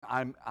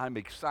I'm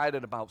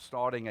excited about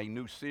starting a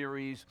new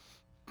series.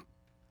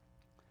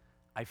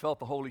 I felt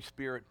the Holy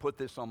Spirit put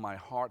this on my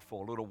heart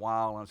for a little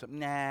while, and I said,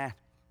 nah,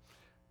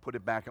 put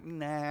it back up,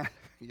 nah,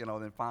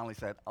 then finally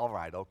said, all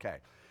right, okay.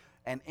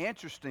 And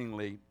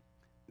interestingly,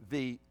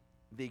 the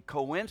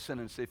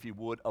coincidence, if you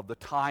would, of the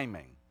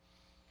timing,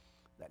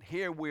 that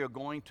here we are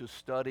going to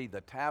study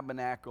the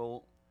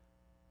tabernacle,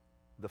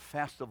 the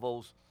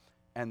festivals,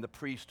 and the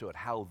priesthood,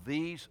 how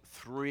these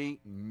three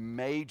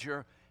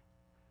major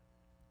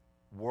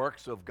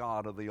works of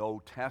God of the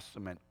Old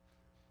Testament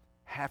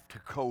have to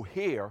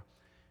cohere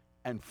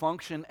and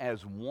function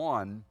as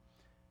one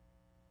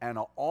and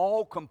are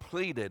all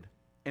completed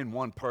in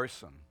one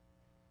person.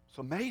 It's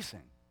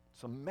amazing.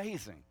 It's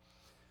amazing.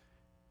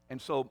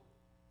 And so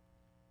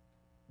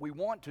we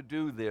want to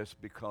do this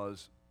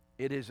because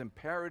it is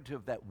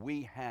imperative that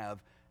we have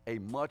a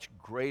much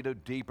greater,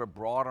 deeper,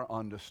 broader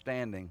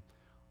understanding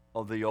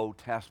of the Old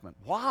Testament.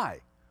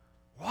 Why?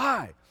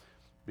 Why?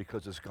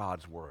 Because it's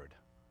God's Word.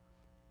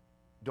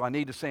 Do I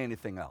need to say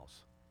anything else?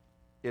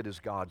 It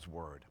is God's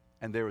Word,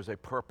 and there is a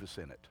purpose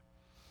in it.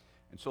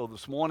 And so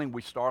this morning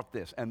we start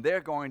this, and there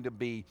are going to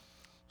be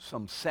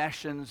some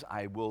sessions,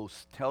 I will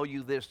tell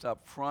you this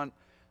up front,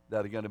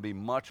 that are going to be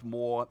much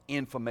more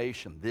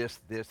information, this,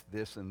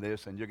 and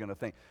this, and you're going to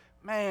think,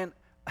 man,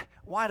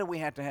 why do we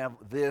have to have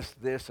this,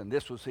 and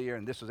this was here,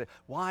 and this was there?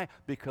 Why?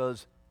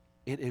 Because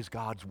it is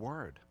God's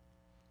Word.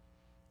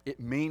 It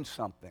means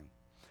something.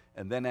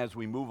 And then as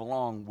we move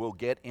along, we'll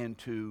get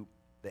into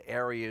the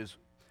areas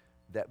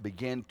that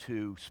begin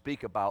to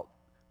speak about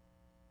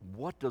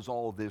what does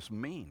all this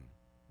mean?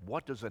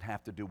 What does it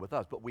have to do with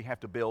us? But we have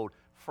to build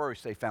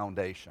first a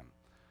foundation.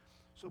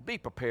 So be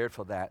prepared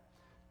for that.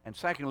 And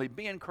secondly,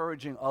 be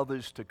encouraging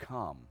others to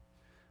come.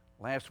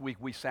 Last week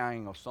we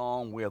sang a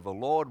song where the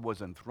Lord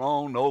was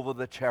enthroned over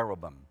the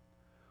cherubim.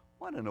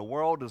 What in the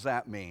world does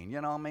that mean?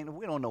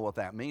 We don't know what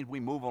that means.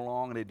 We move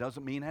along and it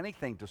doesn't mean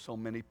anything to so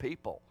many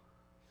people.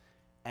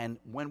 And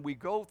when we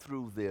go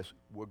through this,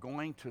 we're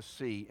going to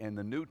see in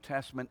the New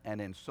Testament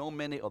and in so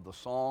many of the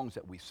songs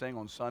that we sing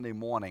on Sunday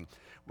morning,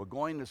 we're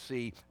going to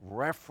see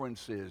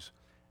references.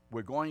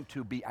 We're going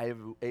to be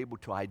able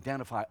to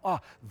identify,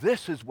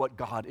 this is what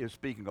God is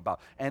speaking about.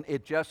 And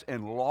it just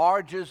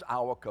enlarges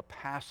our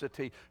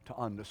capacity to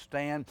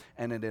understand,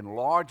 and it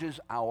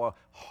enlarges our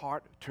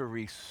heart to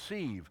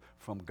receive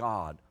from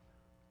God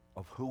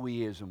of who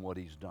He is and what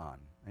He's done.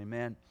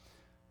 Amen.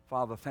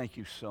 Father, thank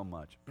you so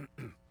much.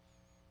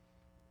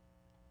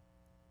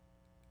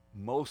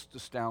 Most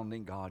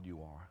astounding God you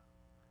are.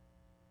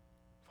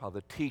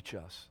 Father, teach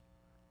us,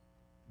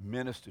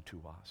 minister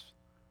to us,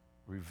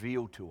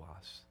 reveal to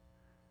us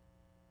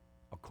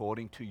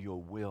according to your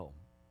will,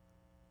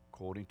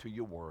 according to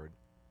your word.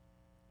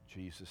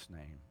 In Jesus'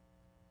 name,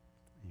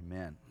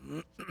 amen.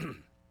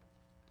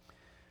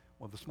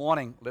 Well, this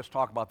morning, let's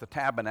talk about the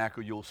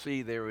tabernacle. You'll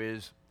see there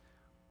is,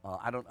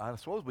 I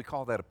suppose we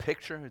call that a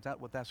picture. Is that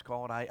what that's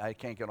called? I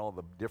can't get all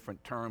the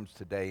different terms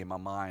today in my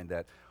mind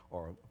that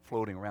are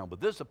floating around.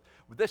 But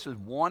this is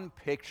one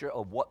picture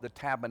of what the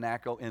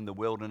tabernacle in the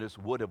wilderness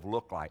would have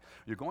looked like.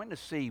 You're going to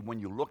see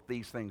when you look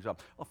these things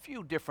up, a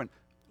few different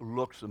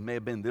looks. It may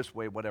have been this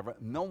way, whatever.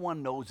 No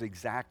one knows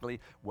exactly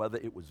whether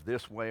it was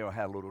this way or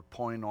had a little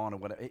point on or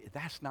whatever.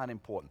 That's not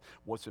important.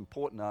 What's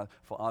important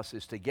for us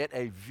is to get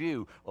a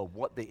view of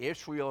what the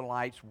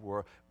Israelites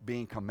were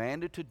being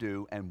commanded to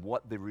do and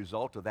what the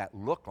result of that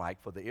looked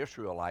like for the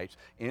Israelites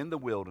in the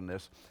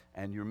wilderness.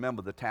 And you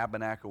remember the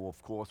tabernacle,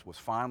 of course, was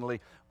finally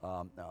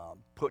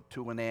put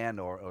to an end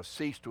or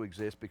ceased to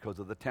exist because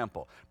of the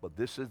temple. But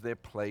this is their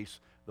place,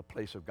 the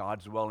place of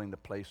God's dwelling, the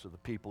place of the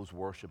people's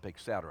worship,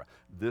 etc.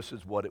 This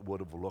is what it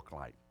would have looked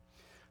like.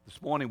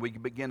 This morning we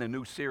begin a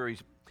new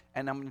series,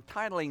 and I'm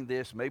entitling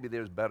this, maybe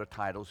there's better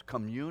titles,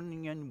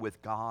 Communion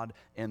with God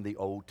in the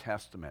Old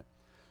Testament.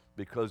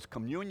 Because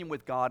communion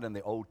with God in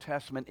the Old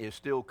Testament is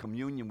still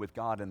communion with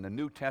God in the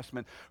New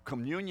Testament.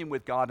 Communion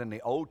with God in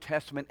the Old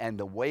Testament and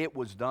the way it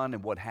was done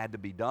and what had to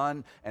be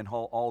done and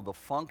how all the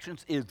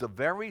functions is the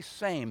very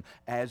same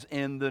as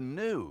in the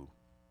New.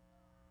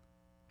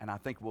 And I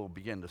think we'll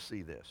begin to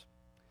see this.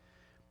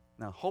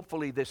 Now,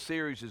 hopefully this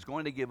series is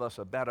going to give us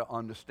a better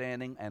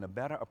understanding and a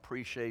better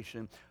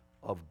appreciation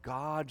of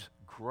God's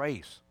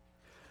grace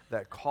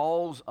that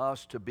calls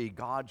us to be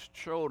God's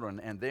children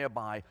and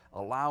thereby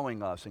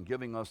allowing us and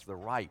giving us the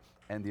right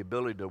and the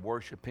ability to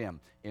worship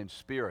Him in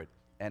spirit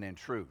and in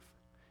truth.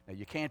 Now,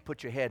 you can't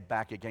put your head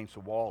back against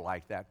the wall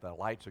like that. The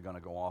lights are going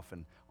to go off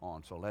and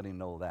on, so let him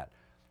know that.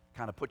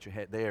 Kind of put your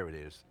head, there it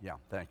is. Yeah,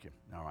 thank you.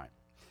 All right.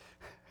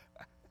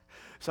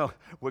 So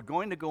we're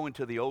going to go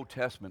into the Old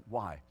Testament.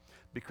 Why?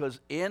 Because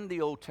in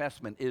the Old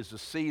Testament is the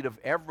seed of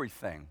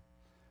everything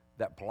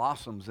that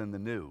blossoms in the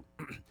New.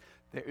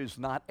 There is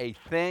not a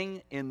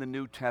thing in the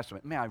New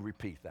Testament. May I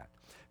repeat that?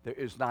 There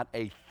is not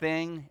a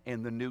thing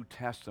in the New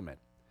Testament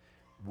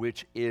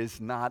which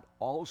is not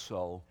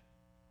also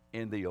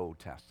in the Old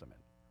Testament.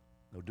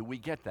 Now, do we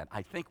get that?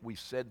 I think we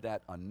said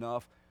that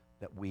enough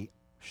that we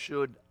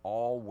should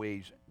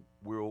always,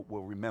 we'll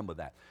remember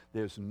that.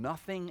 There's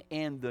nothing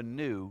in the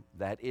New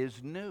that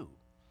is new.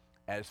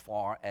 as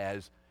far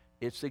as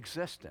its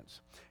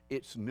existence.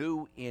 It's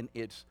new in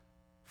its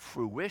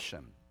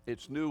fruition.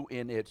 It's new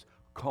in its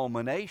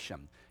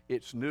culmination.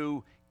 It's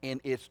new in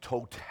its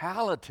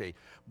totality,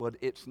 but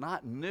it's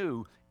not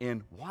new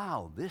in,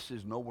 wow, this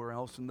is nowhere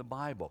else in the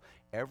Bible.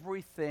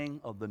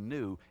 Everything of the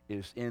new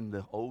is in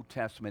the Old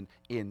Testament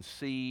in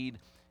seed,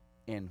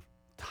 in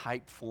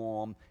type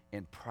form,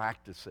 in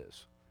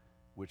practices,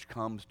 which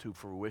comes to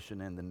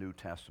fruition in the New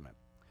Testament.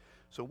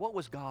 So what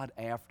was God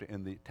after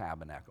in the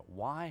tabernacle?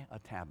 Why a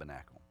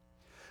tabernacle?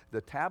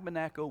 The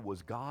tabernacle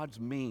was God's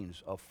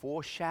means of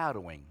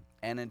foreshadowing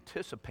and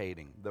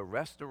anticipating the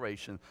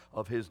restoration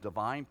of his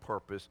divine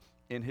purpose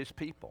in his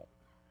people.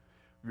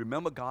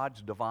 Remember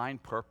God's divine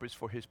purpose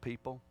for his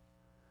people?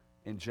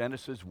 In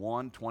Genesis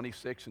 1,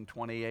 26 and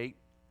 28,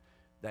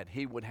 that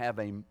he would have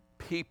a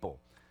people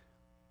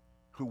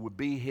who would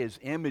be his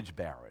image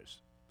bearers,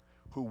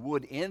 who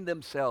would in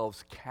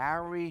themselves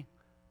carry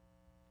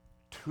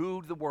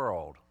to the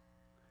world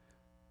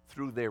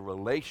through their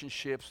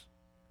relationships,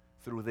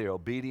 through their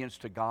obedience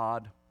to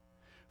God,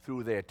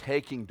 through their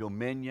taking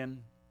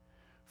dominion,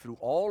 through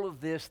all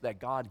of this that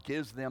God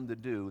gives them to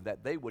do,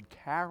 that they would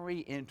carry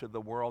into the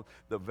world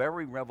the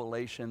very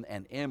revelation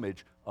and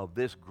image of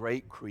this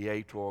great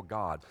Creator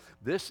God.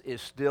 This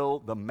is still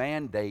the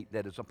mandate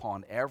that is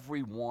upon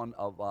every one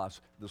of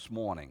us this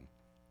morning.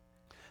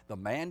 The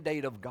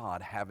mandate of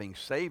God, having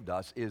saved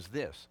us, is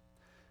this: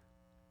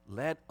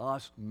 let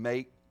us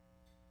make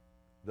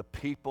the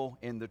people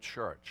in the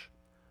church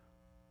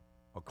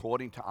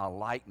according to our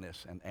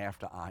likeness and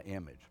after our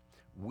image.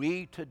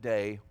 We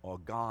today are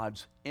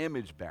God's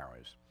image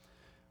bearers.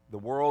 The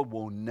world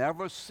will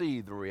never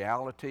see the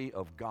reality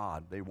of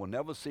God. They will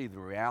never see the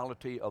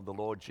reality of the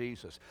Lord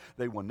Jesus.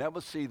 They will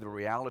never see the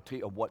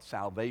reality of what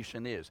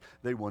salvation is.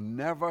 They will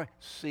never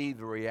see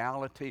the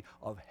reality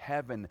of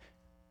heaven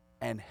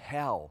and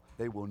hell.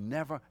 They will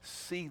never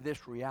see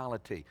this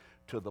reality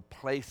to the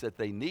place that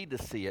they need to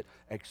see it,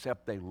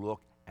 except they look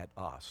at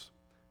us.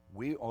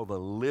 We are the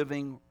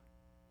living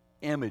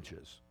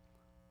images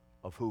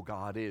of who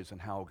God is and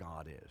how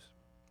God is.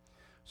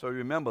 So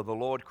remember, the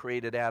Lord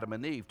created Adam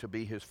and Eve to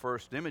be his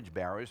first image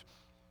bearers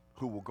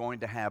who were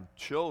going to have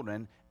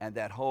children, and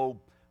that whole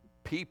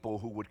people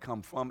who would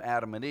come from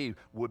Adam and Eve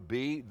would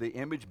be the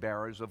image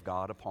bearers of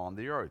God upon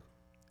the earth.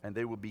 And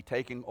they would be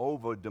taking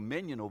over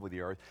dominion over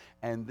the earth.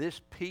 And this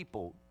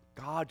people,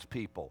 God's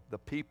people, the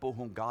people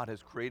whom God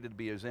has created to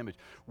be his image,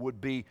 would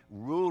be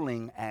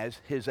ruling as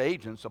his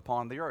agents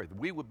upon the earth.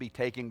 We would be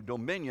taking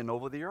dominion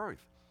over the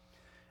earth.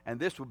 And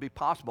this would be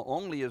possible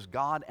only as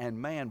God and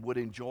man would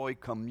enjoy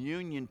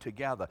communion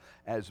together,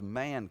 as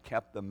man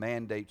kept the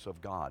mandates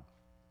of God.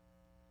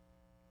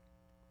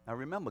 Now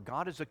remember,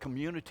 God is a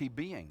community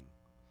being.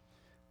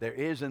 There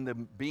is in the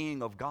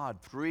being of God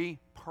three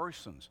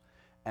persons.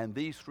 And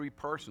these three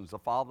persons, the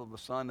Father, the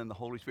Son, and the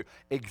Holy Spirit,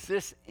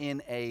 exist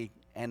in an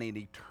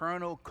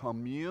eternal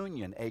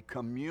communion, a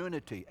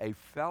community, a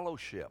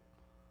fellowship.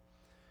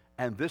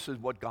 And this is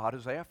what God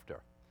is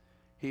after.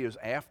 He is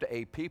after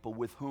a people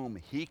with whom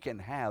he can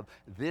have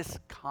this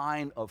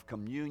kind of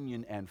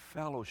communion and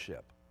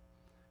fellowship.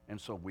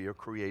 And so we are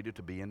created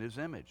to be in his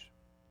image.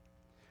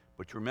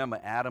 But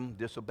remember, Adam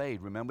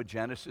disobeyed. Remember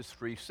Genesis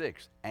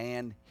 3:6,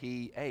 and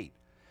he ate.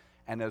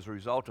 And as a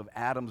result of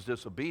Adam's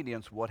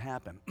disobedience, what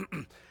happened?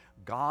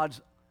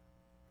 God's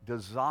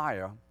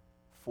desire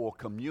for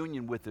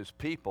communion with his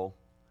people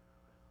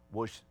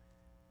was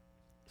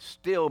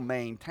still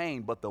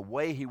maintained, but the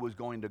way he was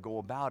going to go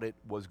about it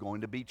was going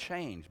to be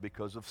changed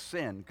because of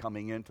sin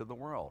coming into the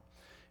world.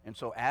 And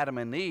so Adam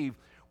and Eve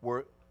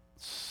were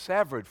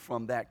severed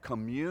from that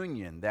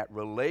communion, that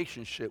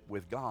relationship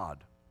with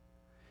God.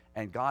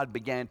 And God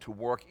began to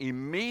work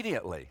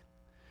immediately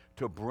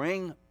to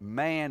bring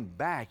man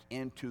back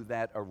into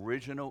that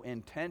original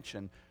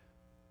intention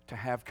to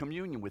have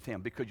communion with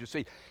him. Because you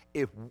see,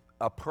 if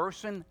a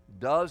person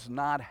does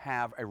not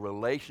have a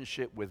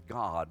relationship with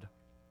God,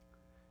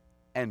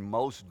 and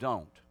most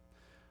don't,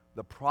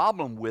 the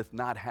problem with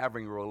not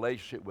having a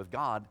relationship with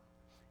God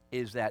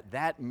is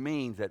that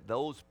means that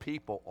those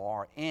people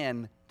are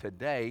in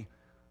today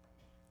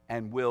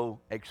and will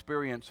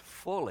experience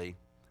fully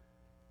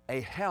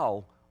a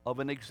hell of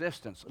an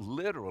existence.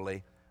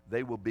 Literally,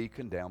 they will be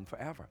condemned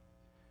forever.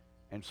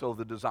 And so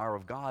the desire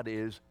of God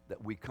is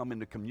that we come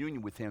into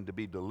communion with him to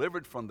be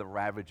delivered from the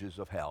ravages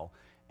of hell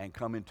and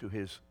come into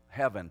his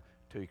heaven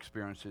to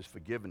experience his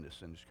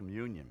forgiveness and his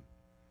communion.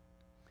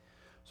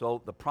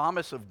 So the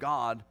promise of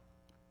God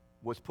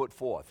was put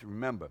forth.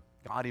 Remember,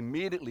 God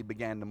immediately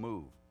began to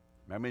move.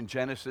 Remember in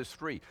Genesis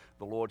 3,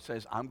 the Lord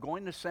says, I'm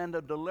going to send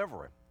a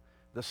deliverer,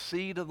 the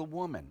seed of the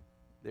woman.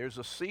 There's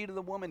a seed of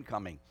the woman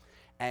coming.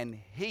 And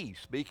he,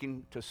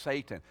 speaking to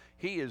Satan,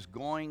 you're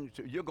going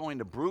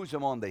to bruise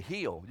him on the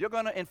heel. You're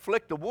going to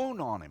inflict a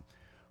wound on him.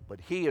 But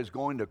he is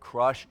going to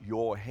crush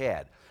your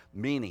head,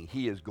 meaning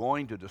he is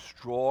going to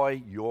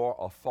destroy your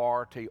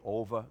authority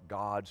over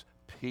God's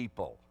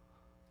people.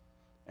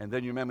 And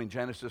then you remember in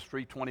Genesis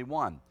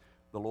 3:21,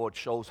 the Lord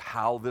shows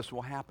how this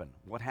will happen.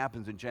 What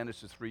happens in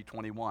Genesis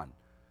 3:21?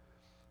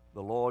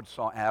 The Lord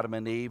saw Adam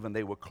and Eve, and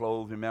they were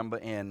clothed, remember,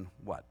 in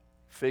what?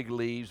 Fig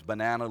leaves,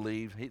 banana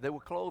leaves. They were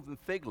clothed in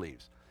fig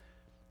leaves.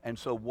 And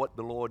so what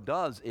the Lord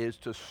does is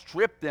to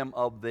strip them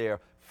of their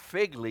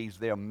fig leaves,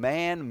 their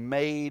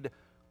man-made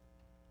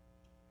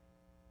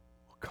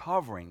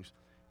coverings,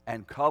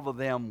 and cover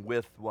them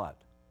with what?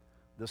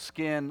 The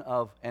skin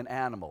of an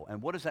animal.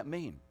 And what does that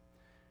mean?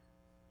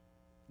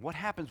 What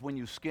happens when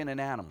you skin an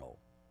animal?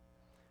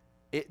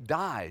 It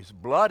dies.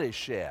 Blood is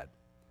shed.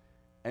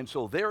 And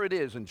so there it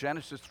is in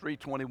Genesis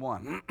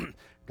 3:21.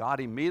 God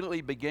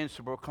immediately begins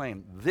to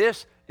proclaim,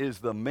 this is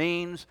the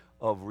means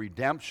of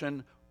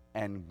redemption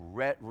and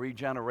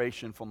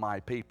regeneration for my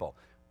people.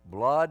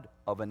 Blood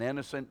of an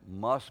innocent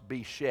must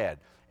be shed.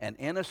 An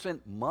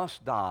innocent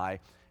must die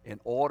in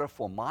order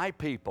for my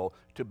people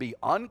to be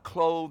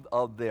unclothed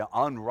of their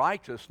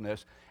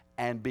unrighteousness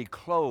and be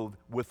clothed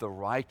with the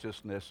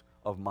righteousness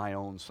of my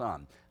own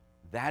Son.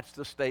 That's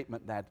the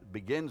statement that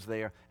begins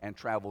there and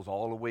travels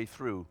all the way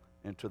through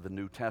into the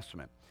New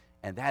Testament.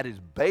 And that is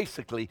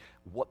basically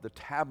what the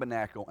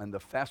tabernacle and the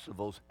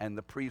festivals and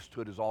the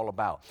priesthood is all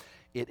about.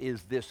 It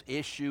is this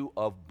issue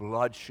of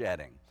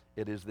bloodshedding.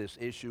 It is this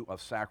issue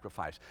of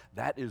sacrifice.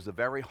 That is the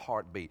very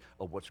heartbeat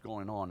of what's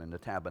going on in the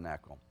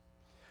tabernacle.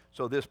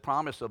 So this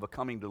promise of a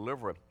coming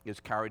deliverer is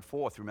carried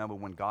forth. Remember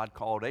when God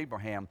called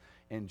Abraham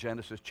in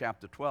Genesis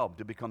chapter 12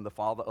 to become the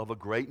father of a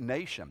great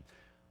nation.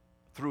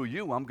 Through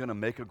you, I'm going to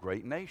make a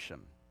great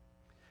nation.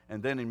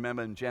 And then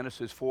remember in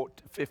Genesis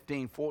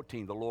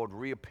 15:14, the Lord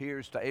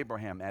reappears to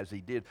Abraham as he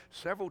did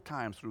several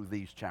times through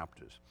these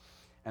chapters.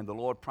 And the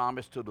Lord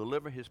promised to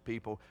deliver his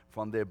people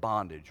from their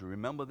bondage. You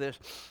remember this?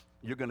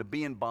 You're going to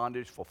be in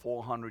bondage for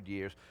 400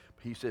 years.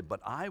 He said, but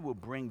I will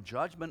bring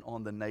judgment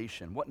on the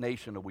nation. What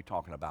nation are we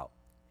talking about?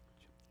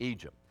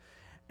 Egypt.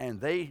 And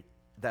they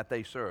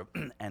serve,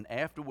 and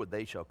afterward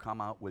they shall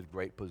come out with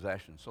great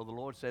possessions. So the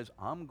Lord says,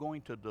 I'm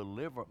going to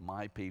deliver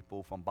my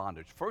people from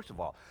bondage. First of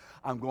all,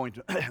 I'm going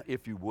to,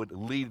 if you would,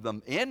 lead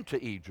them into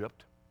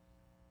Egypt,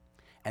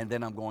 and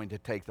then I'm going to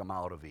take them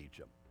out of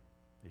Egypt.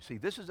 You see,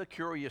 this is a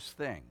curious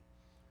thing,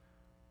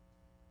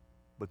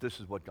 but this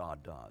is what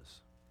God does.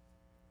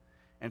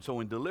 And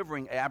so in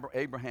delivering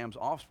Abraham's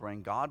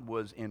offspring, God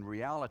was in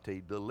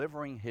reality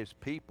delivering his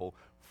people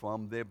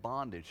from their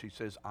bondage. He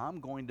says, I'm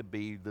going to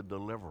be the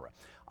deliverer.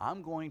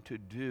 I'm going to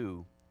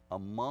do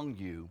among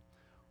you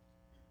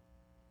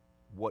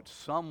what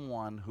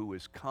someone who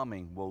is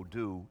coming will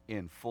do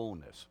in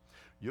fullness.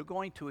 You're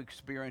going to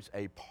experience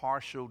a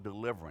partial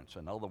deliverance.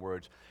 In other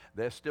words,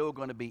 there's still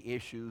going to be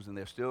issues, and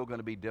there's still going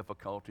to be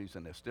difficulties,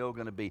 and there's still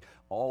going to be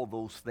all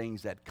those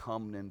things that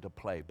come into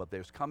play. But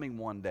there's coming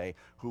one day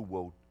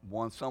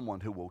someone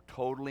who will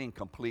totally and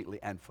completely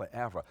and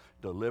forever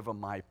deliver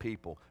my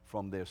people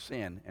from their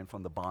sin and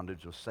from the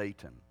bondage of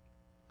Satan.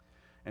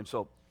 And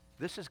so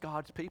this is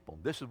God's people.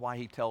 This is why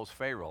he tells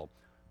Pharaoh,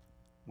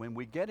 when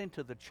we get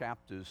into the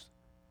chapters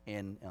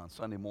on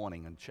Sunday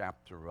morning in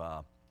chapter,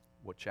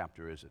 what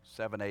chapter is it?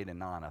 7, 8, and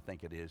 9, I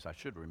think it is. I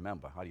should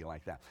remember. How do you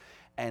like that?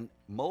 And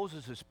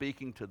Moses is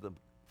speaking to the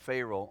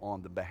Pharaoh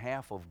on the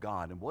behalf of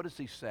God. And what does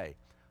he say?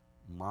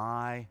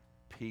 My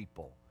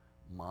people,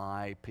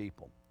 my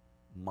people,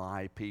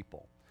 my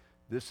people.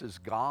 This is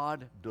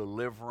God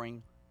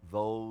delivering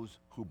those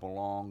who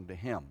belong to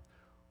him.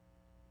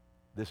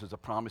 This is a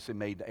promise he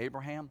made to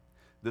Abraham.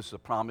 This is a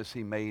promise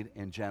he made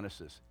in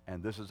Genesis.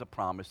 And this is a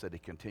promise that he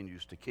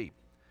continues to keep.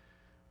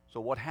 So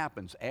what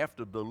happens?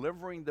 After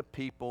delivering the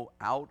people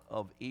out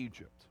of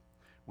Egypt,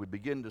 we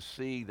begin to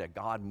see that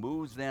God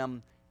moves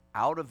them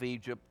out of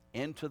Egypt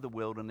into the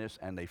wilderness,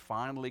 and they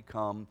finally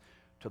come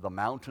to the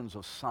mountains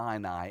of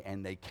Sinai,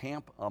 and they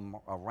camp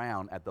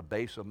around at the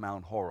base of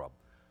Mount Horeb.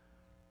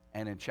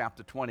 And in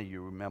chapter 20,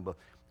 you remember,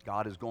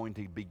 God is going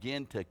to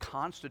begin to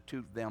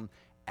constitute them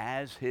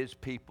as his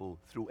people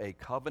through a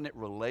covenant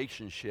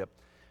relationship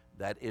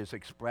that is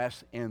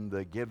expressed in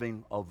the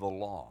giving of the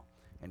law.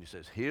 And he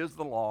says, here's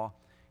the law.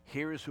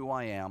 Here is who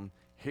I am.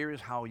 Here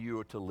is how you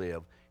are to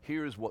live.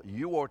 Here is what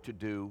you are to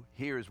do.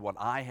 Here is what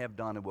I have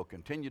done and will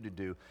continue to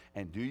do.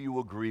 And do you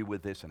agree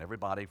with this? And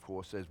everybody, of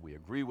course, says we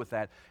agree with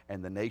that.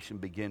 And the nation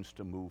begins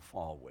to move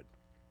forward.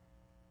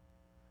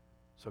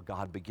 So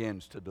God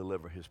begins to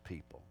deliver his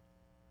people.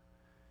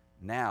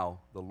 Now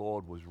the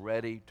Lord was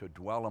ready to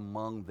dwell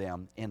among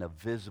them in a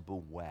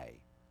visible way.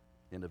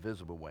 In a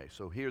visible way.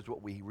 So here's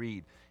what we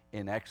read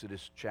in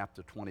Exodus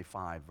chapter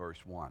 25,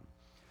 verse 1.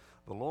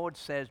 The Lord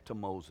says to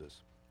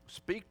Moses,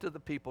 speak to the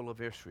people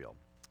of Israel,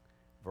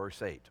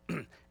 verse 8,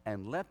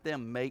 and let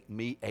them make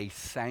me a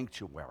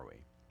sanctuary,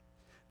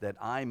 that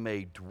I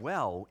may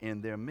dwell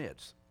in their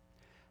midst,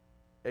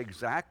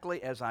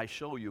 exactly as I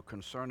show you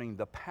concerning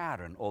the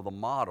pattern or the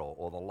model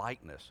or the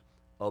likeness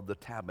of the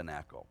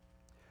tabernacle,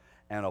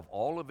 and of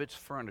all of its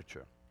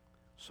furniture,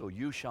 so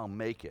you shall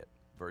make it,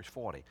 verse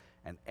 40,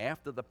 and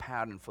after the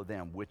pattern for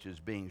them which is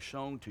being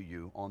shown to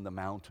you on the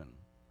mountain.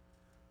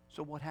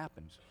 So what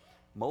happens?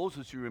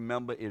 Moses, you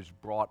remember, is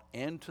brought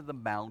into the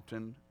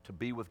mountain to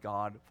be with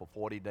God for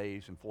 40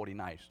 days and 40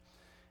 nights.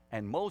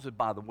 And Moses,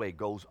 by the way,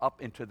 goes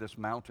up into this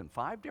mountain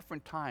 5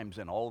 different times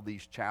in all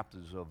these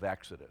chapters of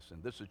Exodus,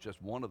 and this is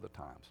just one of the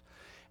times.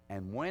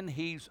 And when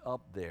he's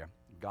up there,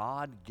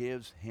 God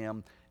gives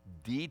him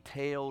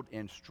detailed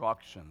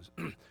instructions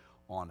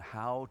on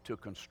how to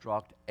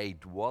construct a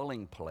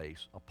dwelling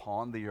place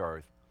upon the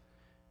earth,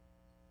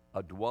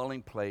 a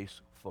dwelling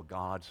place for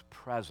God's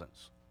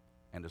presence,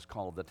 and it's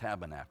called the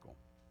tabernacle.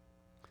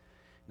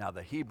 Now,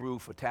 the Hebrew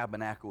for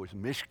tabernacle is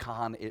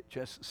mishkan. It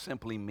just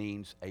simply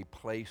means a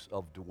place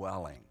of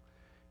dwelling.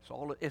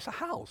 It's a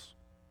house.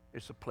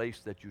 It's a place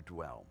that you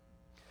dwell.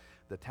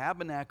 The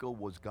tabernacle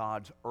was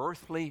God's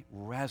earthly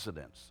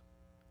residence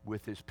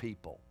with his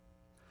people,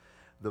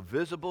 the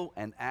visible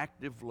and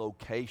active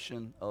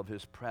location of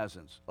his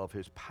presence, of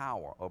his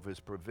power, of his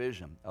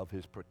provision, of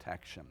his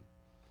protection.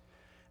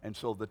 And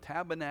so the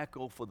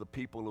tabernacle for the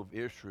people of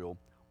Israel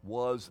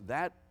was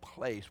that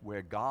place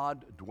where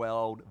God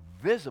dwelled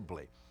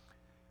visibly.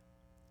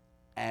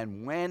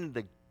 And when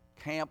the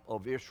camp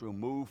of Israel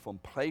moved from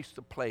place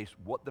to place,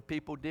 what the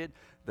people did,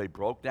 they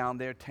broke down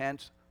their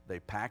tents, they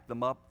packed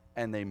them up,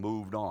 and they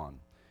moved on.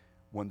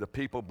 When the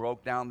people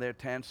broke down their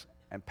tents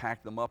and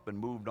packed them up and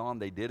moved on,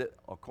 they did it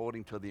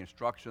according to the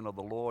instruction of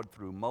the Lord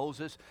through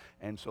Moses.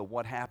 And so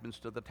what happens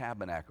to the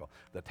tabernacle?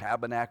 The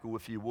tabernacle,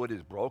 if you would,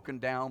 is broken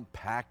down,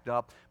 packed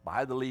up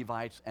by the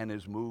Levites, and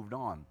is moved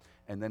on.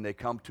 And then they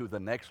come to the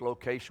next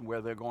location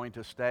where they're going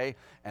to stay,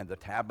 and the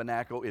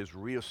tabernacle is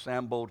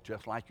reassembled,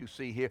 just like you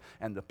see here,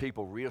 and the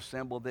people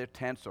reassemble their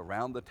tents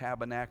around the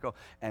tabernacle.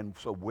 And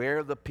so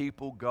where the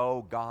people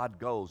go, God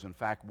goes. In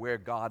fact, where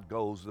God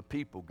goes, the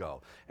people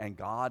go. And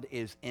God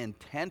is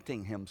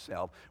intenting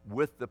himself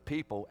with the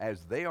people as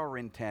they are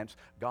in tents.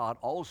 God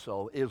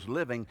also is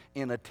living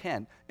in a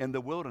tent in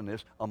the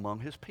wilderness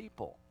among his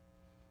people.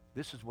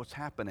 This is what's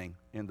happening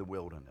in the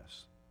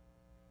wilderness.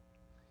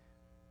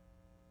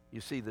 You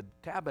see, in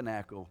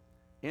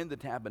the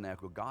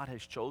tabernacle, God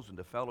has chosen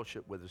to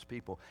fellowship with his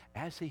people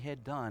as he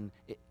had done,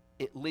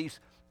 at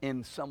least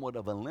in somewhat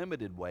of a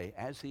limited way,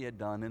 as he had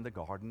done in the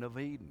Garden of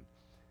Eden.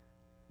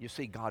 You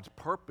see, God's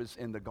purpose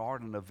in the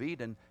Garden of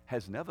Eden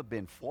has never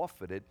been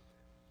forfeited.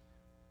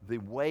 The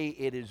way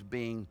it is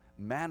being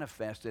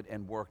manifested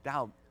and worked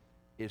out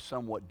is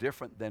somewhat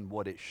different than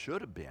what it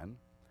should have been.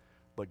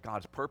 But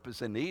God's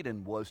purpose in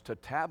Eden was to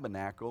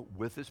tabernacle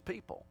with his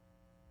people.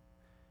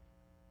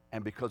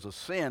 And because of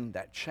sin,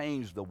 that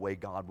changed the way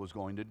God was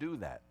going to do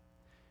that.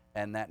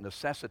 And that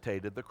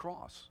necessitated the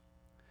cross.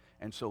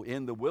 And so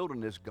in the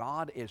wilderness,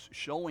 God is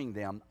showing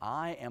them,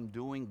 I am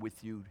doing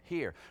with you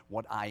here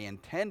what I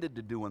intended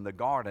to do in the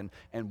garden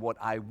and what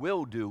I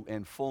will do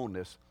in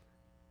fullness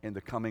in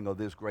the coming of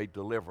this great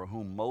deliverer,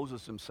 whom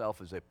Moses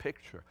himself is a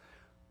picture.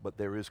 But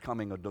there is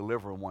coming a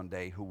deliverer one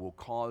day who will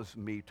cause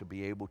me to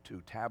be able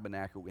to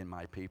tabernacle in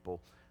my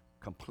people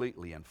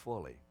completely and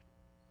fully.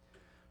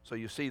 So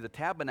you see, the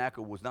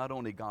tabernacle was not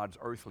only God's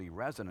earthly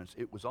residence,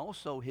 it was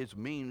also his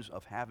means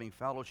of having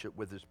fellowship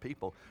with his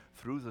people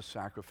through the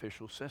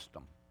sacrificial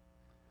system.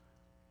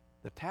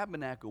 The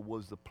tabernacle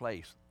was the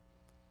place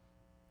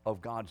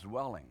of God's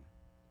dwelling,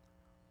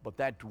 but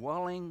that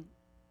dwelling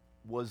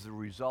was the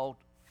result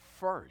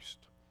first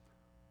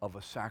of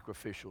a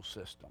sacrificial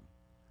system.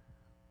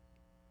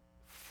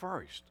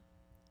 First,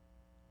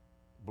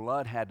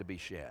 blood had to be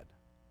shed.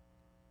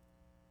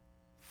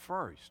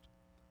 First,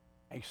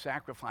 a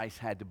sacrifice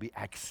had to be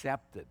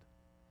accepted.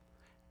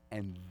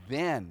 And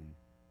then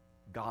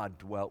God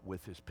dwelt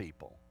with his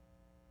people.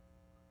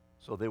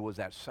 So there was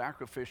that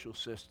sacrificial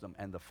system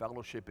and the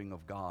fellowshipping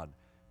of God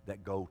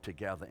that go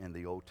together in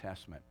the Old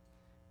Testament.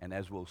 And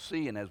as we'll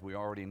see, and as we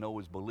already know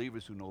as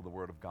believers who know the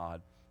Word of God,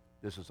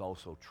 this is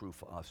also true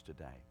for us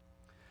today.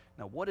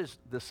 Now, what is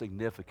the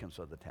significance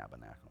of the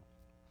tabernacle?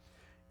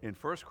 In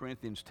 1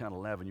 Corinthians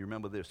 10:11, you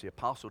remember this, the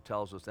apostle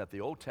tells us that the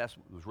Old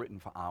Testament was written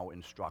for our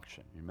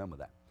instruction. You remember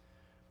that?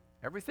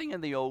 Everything in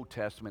the Old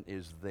Testament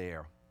is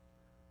there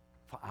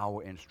for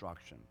our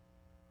instruction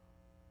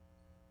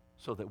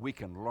so that we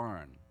can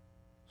learn,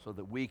 so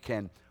that we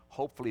can,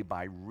 hopefully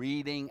by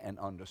reading and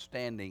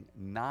understanding,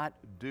 not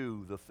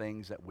do the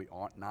things that we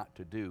ought not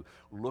to do,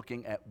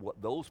 looking at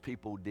what those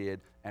people did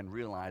and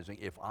realizing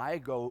if I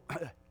go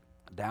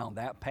down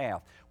that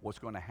path, what's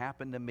going to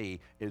happen to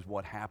me is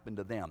what happened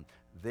to them.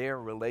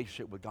 Their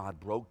relationship with God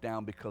broke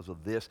down because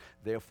of this.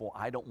 Therefore,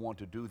 I don't want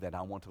to do that.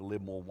 I want to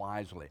live more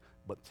wisely.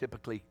 But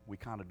typically, we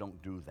kind of don't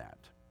do that.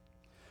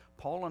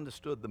 Paul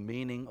understood the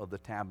meaning of the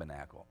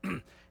tabernacle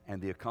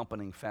and the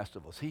accompanying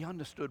festivals. He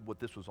understood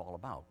what this was all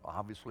about.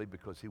 Obviously,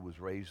 because he was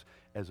raised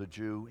as a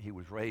Jew, he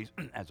was raised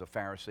as a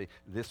Pharisee.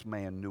 This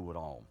man knew it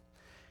all.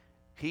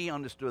 He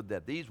understood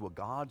that these were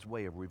God's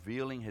way of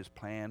revealing his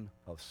plan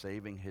of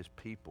saving his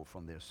people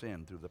from their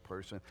sin through the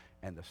person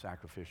and the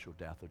sacrificial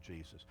death of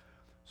Jesus.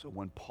 So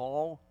when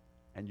Paul,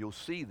 and you'll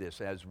see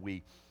this as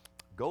we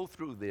go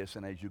through this,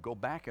 and as you go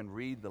back and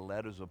read the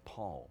letters of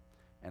Paul,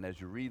 and as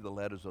you read the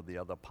letters of the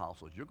other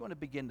apostles, you're going to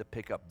begin to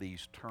pick up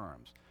these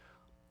terms.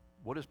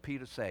 What does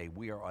Peter say?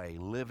 We are a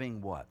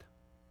living what?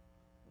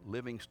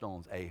 Living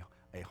stones, a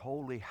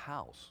holy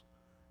house,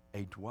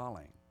 a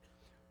dwelling.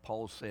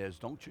 Paul says,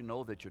 don't you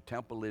know that your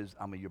temple is,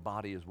 your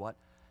body is what?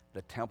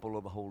 The temple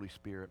of the Holy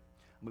Spirit.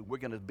 We're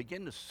going to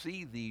begin to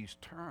see these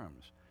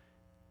terms.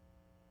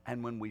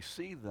 And when we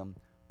see them,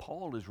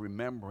 Paul is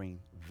remembering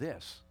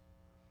this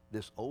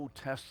Old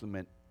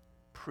Testament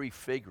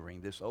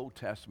prefiguring, this Old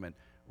Testament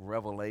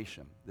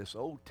revelation, this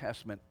Old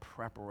Testament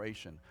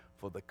preparation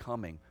for the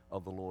coming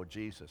of the Lord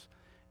Jesus.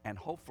 And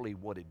hopefully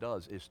what it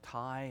does is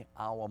ties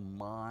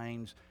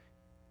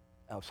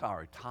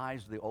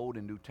the Old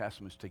and New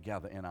Testaments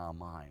together in our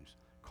minds,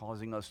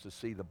 causing us to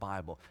see the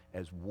Bible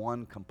as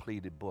one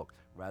completed book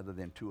rather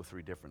than two or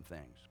three different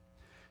things.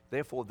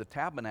 Therefore, the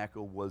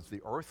tabernacle was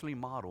the earthly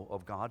model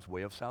of God's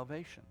way of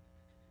salvation.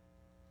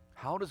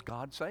 How does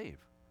God save?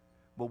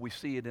 Well, we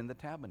see it in the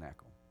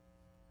tabernacle.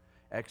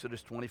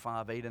 Exodus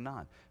 25, 8 and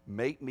 9.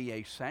 Make me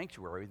a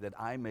sanctuary that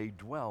I may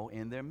dwell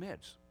in their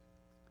midst.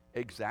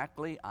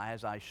 Exactly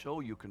as I show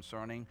you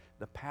concerning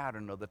the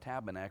pattern of the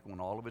tabernacle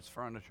and all of its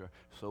furniture,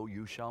 so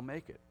you shall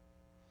make it.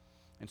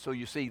 And so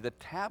you see, the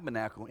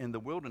tabernacle in the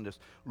wilderness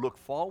looked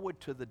forward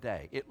to the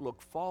day. It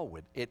looked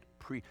forward. It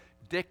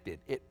predicted.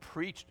 It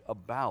preached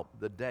about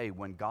the day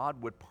when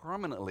God would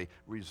permanently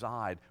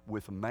reside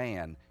with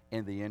man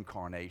in the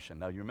incarnation.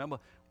 Now, do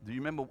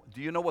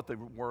you know what the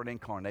word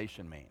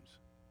incarnation means?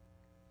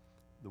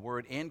 The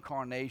word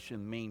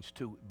incarnation means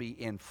to be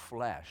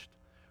enfleshed.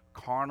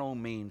 Carnal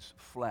means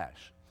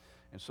flesh.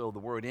 And so the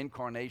word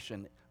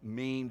incarnation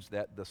means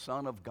that the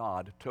Son of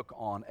God took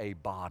on a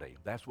body.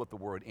 That's what the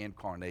word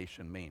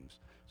incarnation means.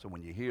 So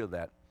when you hear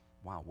that,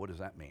 wow, what does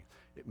that mean?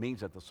 It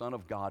means that the Son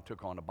of God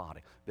took on a body.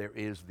 There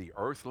is the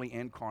earthly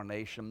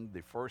incarnation,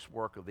 the first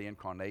work of the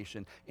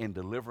incarnation in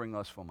delivering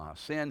us from our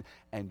sin,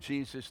 and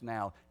Jesus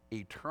now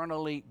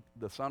eternally,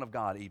 the Son of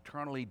God,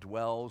 eternally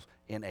dwells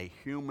in a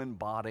human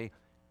body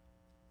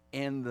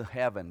in the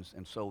heavens.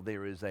 And so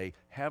there is a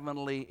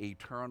heavenly,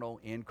 eternal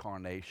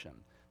incarnation.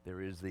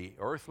 There is the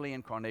earthly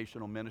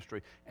incarnational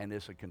ministry, and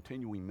it's a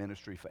continuing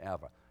ministry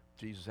forever.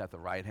 Jesus at the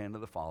right hand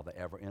of the Father,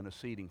 ever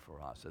interceding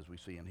for us, as we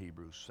see in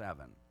Hebrews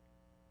 7.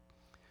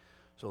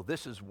 So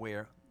this is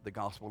where the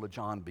Gospel of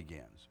John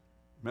begins.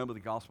 Remember the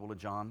Gospel of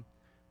John?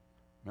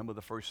 Remember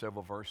the first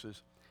several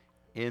verses?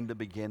 In the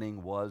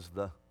beginning was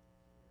the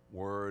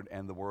Word,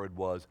 and the Word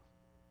was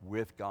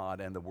with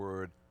God, and the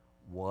Word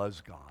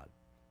was God.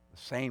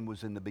 The same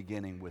was in the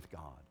beginning with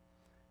God.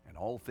 And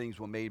all things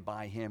were made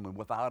by him, and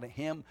without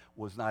him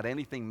was not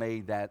anything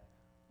made that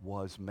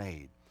was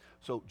made.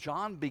 So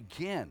John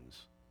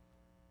begins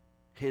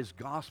his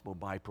gospel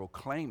by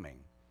proclaiming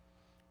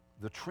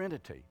the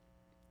Trinity,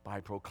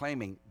 by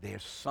proclaiming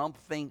there's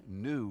something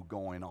new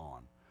going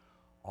on.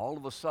 All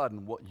of a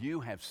sudden, what you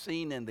have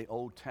seen in the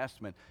Old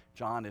Testament,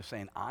 John is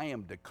saying, I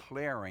am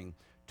declaring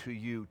to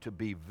you to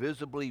be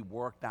visibly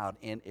worked out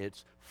in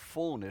its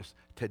fullness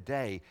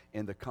today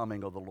in the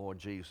coming of the Lord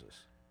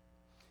Jesus.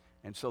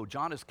 And so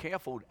John is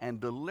careful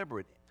and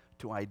deliberate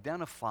to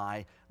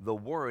identify the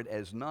Word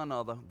as none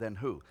other than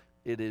who?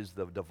 It is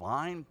the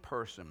divine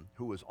person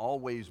who has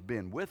always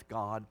been with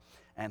God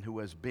and who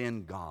has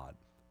been God.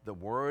 The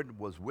Word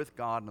was with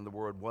God and the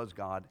Word was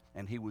God,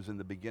 and he was in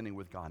the beginning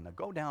with God. Now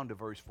go down to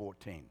verse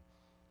 14,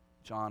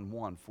 John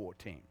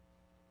 1:14.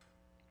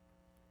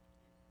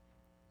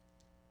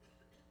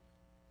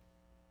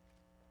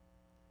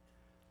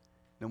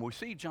 Then we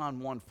see John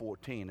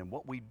 1:14, and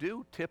what we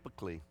do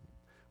typically,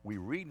 we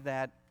read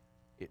that,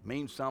 it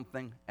means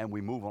something, and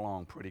we move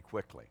along pretty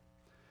quickly.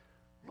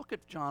 Look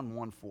at John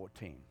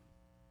 1:14.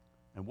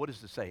 And what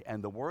does it say?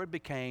 And the Word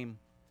became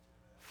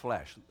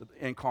flesh,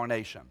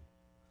 incarnation.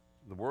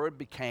 The Word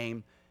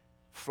became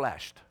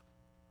fleshed.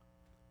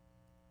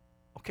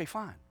 Okay,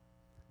 fine.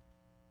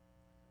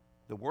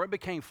 The Word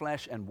became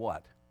flesh and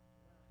what?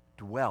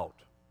 Dwelt.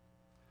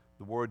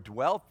 The word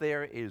dwelt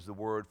there is the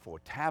word for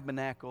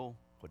tabernacle,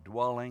 for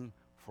dwelling,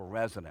 for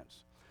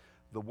residence.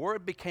 The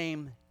Word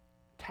became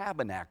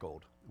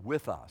tabernacled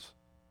with us,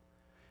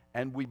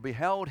 and we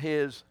beheld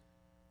his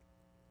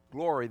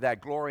glory, that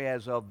glory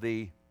as of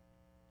the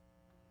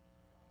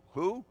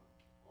who?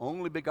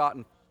 Only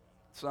begotten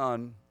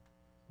Son,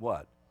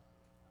 what?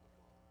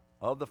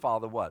 Of the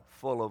Father, what?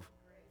 Full of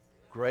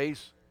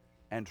grace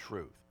and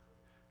truth.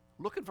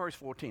 Look at verse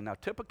 14. Now,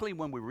 typically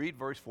when we read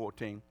verse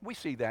 14, we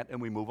see that and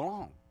we move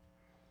along.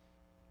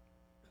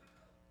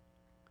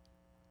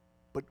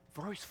 But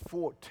verse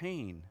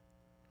 14,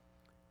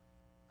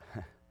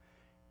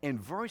 in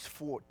verse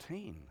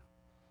 14,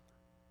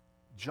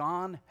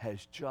 John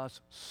has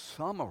just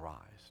summarized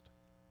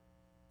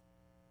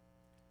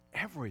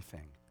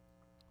everything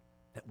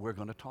that we're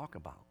going to talk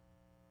about.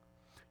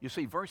 You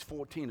see, verse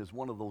 14 is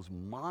one of those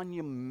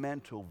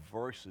monumental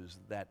verses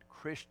that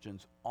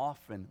Christians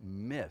often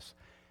miss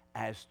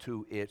as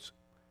to its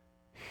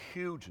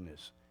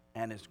hugeness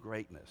and its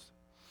greatness.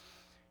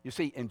 You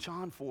see, in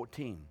John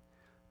 14,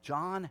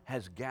 John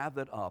has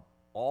gathered up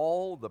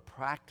all the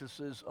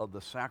practices of the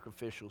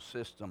sacrificial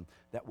system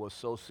that were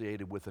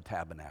associated with the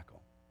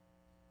tabernacle.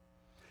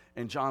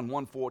 In John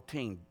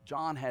 1:14,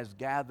 John has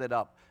gathered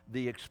up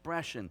the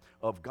expression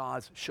of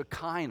God's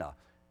Shekinah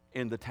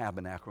in the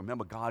tabernacle.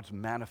 Remember, God's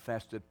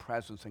manifested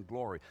presence and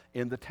glory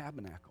in the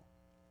tabernacle.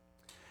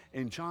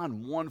 In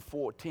John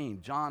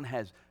 1:14, John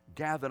has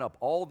gathered up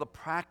all the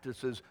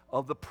practices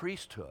of the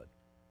priesthood.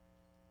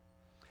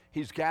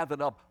 He's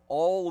gathered up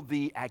all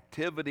the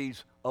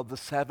activities of the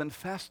 7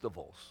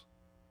 festivals.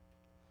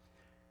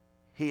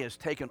 He has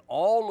taken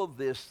all of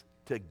this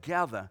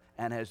together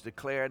and has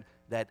declared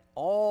that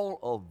all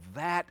of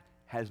that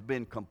has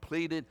been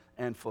completed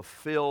and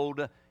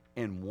fulfilled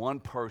in one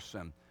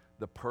person,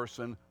 the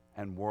person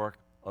and work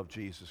of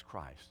Jesus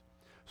Christ.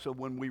 So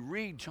when we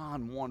read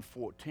John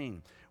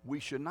 1:14, we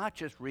should not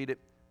just read it,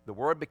 the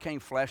Word became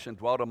flesh and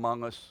dwelt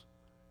among us,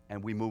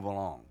 and we move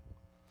along.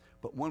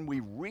 But when we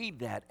read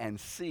that and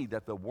see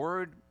that the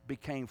Word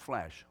became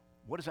flesh,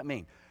 what does that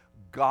mean?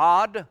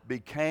 God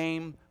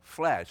became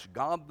flesh.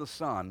 God the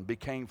Son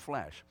became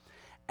flesh.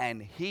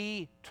 And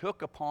He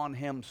took upon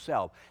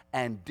Himself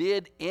and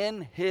did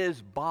in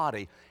His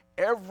body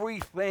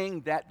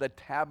everything that the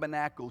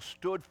tabernacle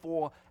stood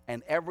for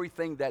and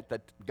everything that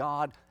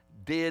God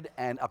did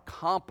and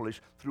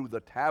accomplished through the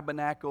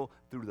tabernacle,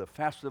 through the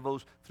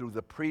festivals, through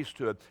the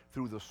priesthood,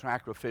 through the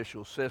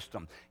sacrificial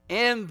system.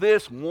 In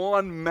this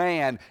one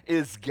man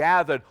is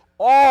gathered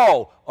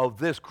all of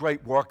this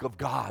great work of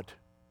God.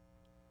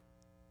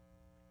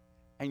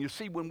 And you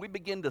see, when we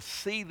begin to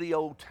see the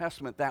Old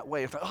Testament that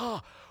way, it's like,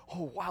 oh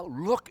wow,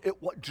 look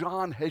at what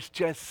John has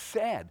just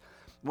said.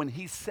 When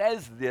he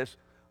says this,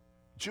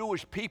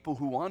 Jewish people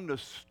who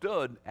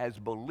understood as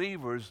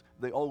believers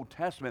the Old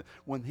Testament,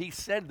 when he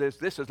said this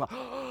is like,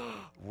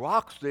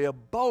 rocks their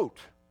boat.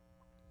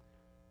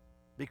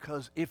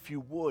 Because if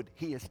you would,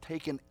 he has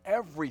taken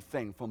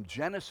everything from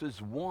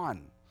Genesis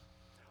 1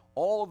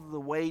 all the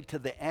way to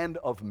the end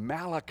of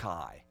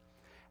Malachi,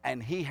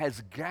 and he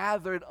has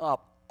gathered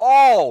up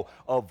all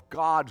of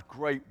God's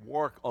great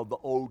work of the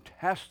Old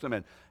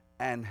Testament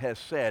and has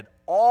said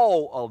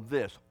all of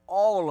this,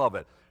 all of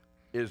it,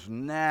 is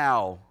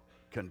now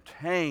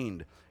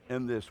contained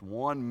in this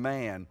one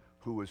man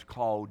who is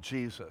called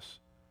Jesus,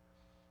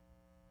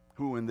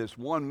 who in this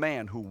one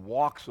man who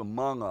walks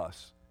among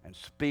us and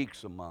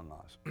speaks among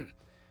us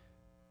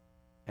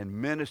and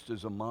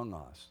ministers among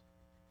us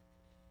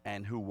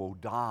and who will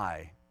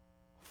die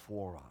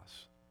for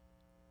us.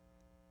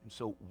 And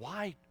so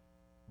why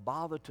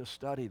bother to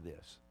study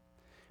this?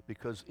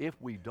 Because if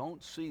we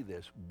don't see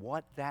this,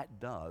 what that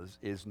does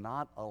is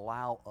not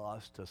allow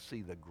us to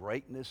see the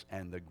greatness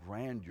and the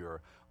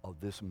grandeur of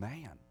this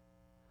man.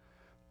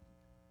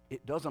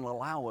 It doesn't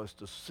allow us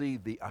to see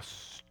the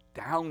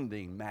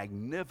astounding,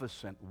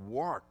 magnificent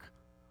work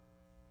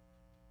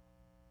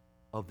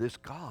of this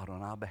God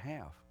on our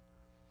behalf.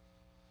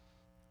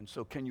 And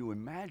so can you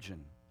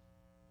imagine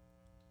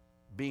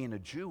being a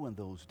Jew in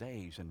those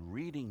days and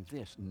reading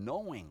this,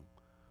 knowing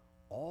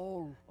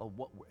all of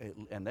what,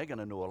 and they're going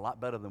to know a lot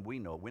better than we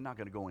know. We're not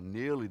going to go in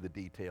nearly the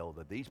detail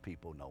that these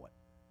people know it.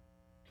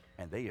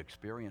 And they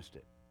experienced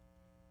it.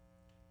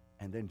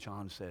 And then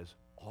John says,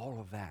 all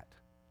of that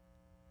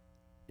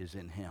is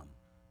in him.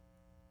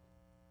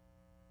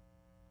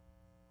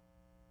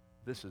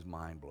 This is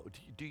mind-blowing.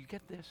 Do you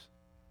get this?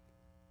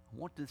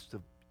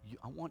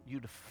 I want you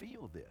to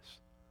feel this.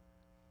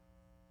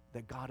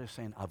 That God is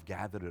saying, I've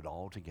gathered it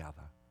all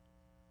together.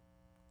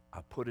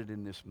 I put it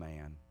in this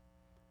man.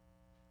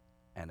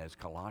 And as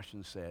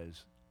Colossians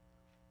says,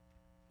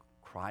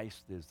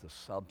 Christ is the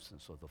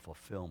substance or the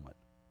fulfillment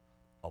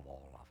of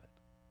all of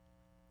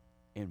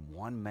it. In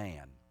one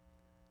man,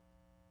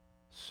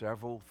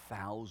 several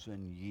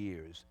thousand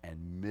years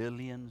and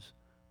millions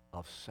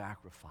of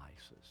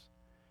sacrifices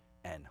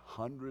and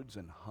hundreds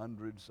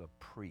of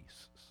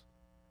priests,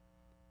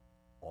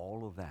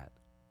 all of that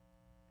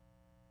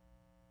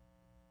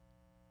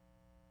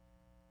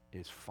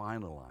is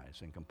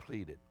finalized and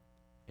completed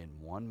in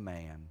one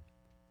man,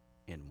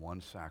 in one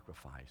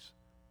sacrifice,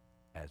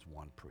 as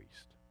one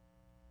priest.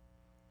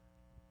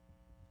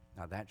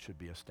 Now that should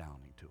be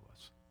astounding to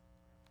us.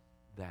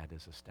 That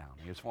is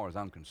astounding, as far as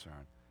I'm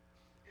concerned.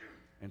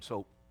 And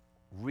so,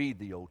 read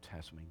the Old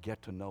Testament,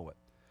 get to know it.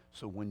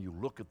 So when you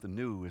look at the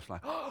New, it's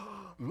like,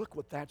 oh, look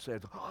what that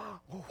says. Oh,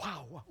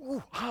 wow.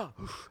 Ooh, ah.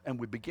 And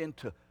we begin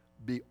to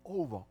be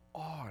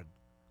overawed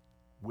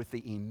with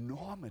the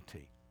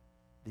enormity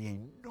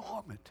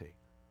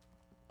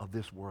of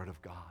this Word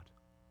of God,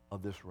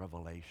 of this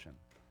revelation.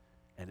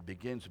 And it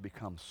begins to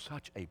become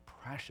such a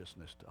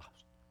preciousness to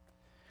us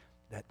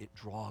that it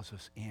draws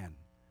us in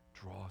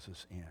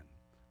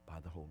by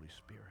the Holy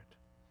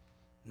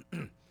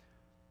Spirit.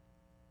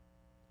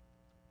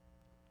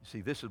 You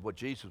see, this is what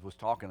Jesus was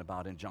talking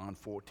about in John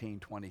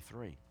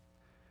 14:23.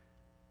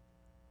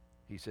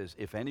 He says,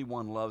 if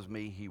anyone loves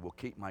me, he will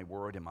keep my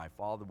word, and my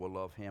Father will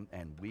love him,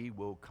 and we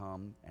will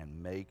come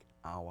and make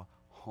our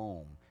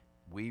home.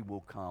 We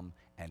will come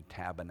and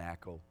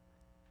tabernacle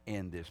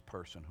in this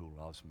person who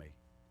loves me.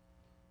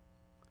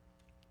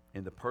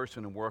 In the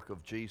person and work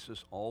of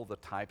Jesus, all the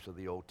types of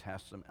the Old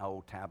Testament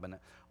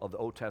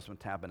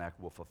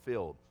tabernacle were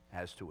fulfilled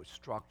as to its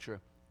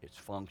structure, its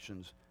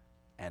functions,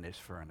 and its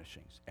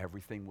furnishings.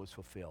 Everything was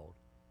fulfilled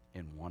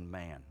in one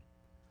man.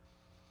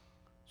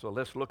 So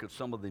let's look at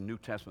some of the New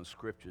Testament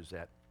scriptures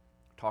that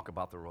talk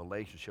about the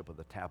relationship of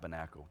the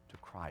tabernacle to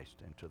Christ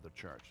and to the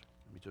church.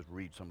 Let me just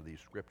read some of these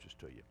scriptures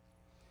to you.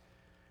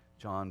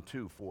 John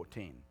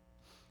 2:14.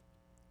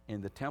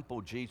 In the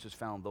temple, Jesus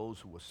found those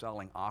who were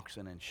selling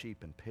oxen and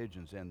sheep and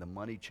pigeons and the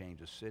money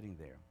changers sitting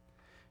there.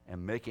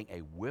 And making a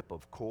whip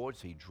of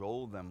cords, he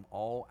drove them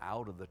all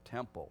out of the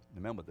temple.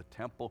 Remember, the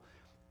temple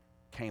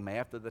came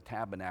after the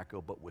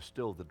tabernacle, but was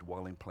still the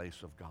dwelling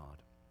place of God.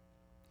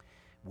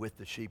 With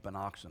the sheep and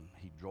oxen,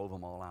 he drove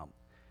them all out.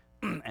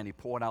 And he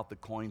poured out the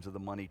coins of the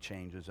money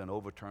changers and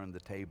overturned the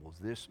tables.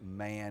 This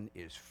man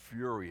is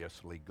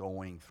furiously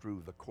going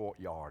through the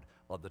courtyard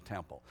of the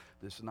temple.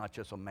 This is not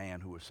just a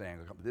man who is saying,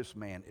 this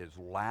man is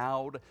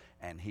loud,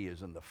 and he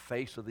is in the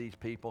face of these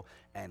people,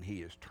 and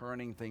he is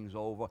turning things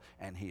over,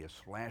 and he is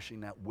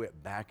slashing that whip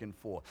back and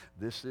forth.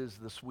 This is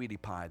the sweetie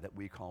pie that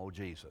we call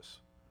Jesus.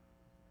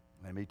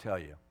 Let me tell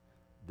you,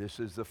 this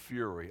is the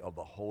fury of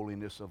the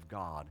holiness of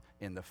God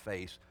in the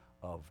face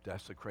of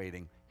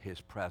desecrating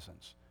his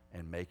presence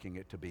and making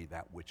it to be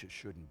that which it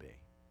shouldn't be.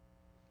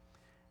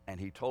 And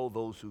he told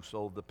those who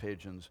sold the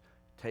pigeons,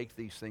 take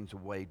these things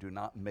away. Do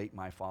not make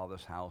my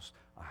Father's house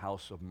a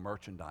house of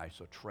merchandise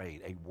or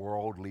trade, a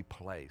worldly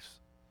place,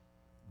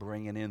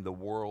 bringing in the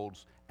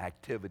world's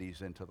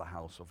activities into the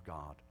house of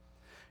God.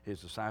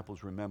 His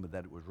disciples remembered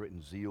that it was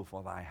written, zeal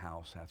for thy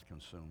house hath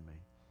consumed me.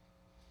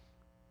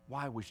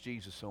 Why was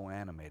Jesus so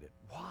animated?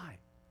 Why?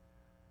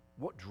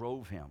 What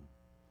drove him?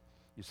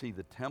 You see,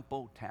 the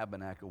temple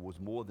tabernacle was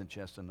more than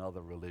just another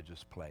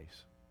religious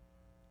place.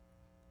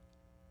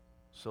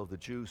 So the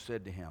Jews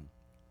said to him,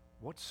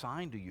 what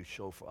sign do you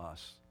show for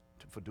us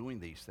for doing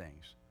these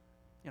things?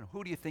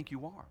 Who do you think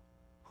you are?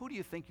 Who do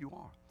you think you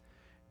are?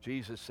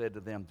 Jesus said to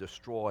them,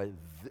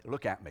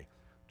 look at me,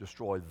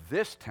 destroy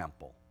this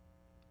temple.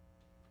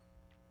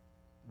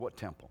 What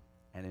temple?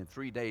 And in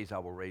 3 days I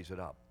will raise it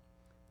up.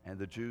 And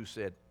the Jews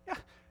said, yeah,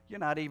 you're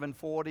not even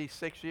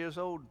 46 years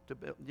old to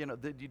build.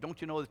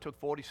 Don't you know it took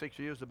 46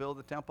 years to build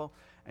the temple,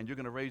 and you're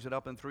going to raise it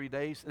up in 3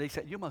 days? And they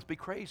said, you must be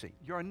crazy.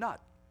 You're a nut.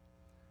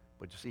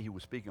 But you see, he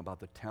was speaking about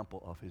the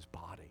temple of his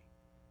body.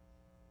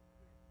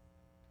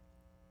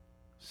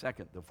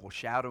 Second, the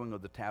foreshadowing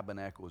of the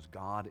tabernacle as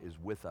God is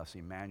with us,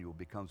 Emmanuel,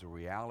 becomes a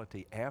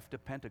reality after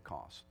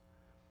Pentecost.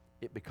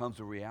 It becomes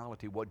a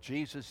reality. What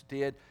Jesus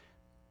did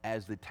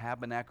as the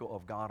tabernacle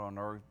of God on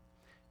earth,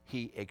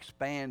 he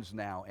expands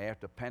now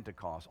after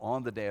Pentecost,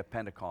 on the day of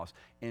Pentecost,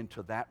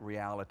 into that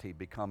reality,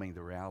 becoming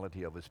the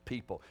reality of his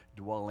people,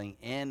 dwelling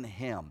in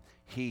him,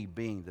 he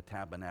being the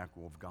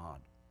tabernacle of God.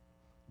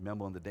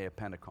 Remember, on the day of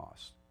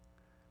Pentecost,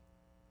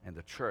 and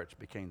the church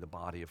became the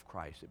body of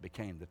Christ. It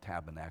became the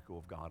tabernacle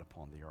of God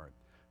upon the earth.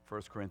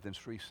 1 Corinthians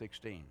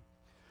 3:16.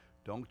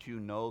 Don't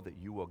you know that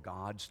you are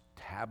God's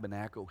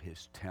tabernacle,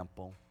 his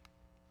temple,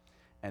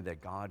 and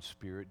that God's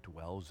Spirit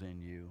dwells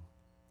in you?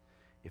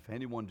 If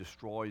anyone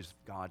destroys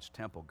God's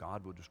temple,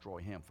 God will destroy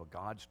him. For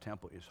God's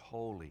temple is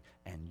holy,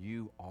 and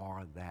you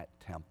are that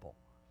temple.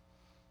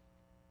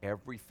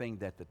 Everything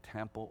that the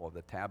temple or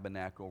the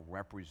tabernacle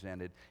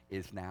represented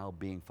is now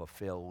being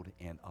fulfilled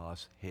in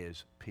us,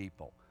 his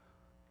people.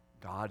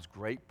 God's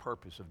great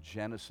purpose of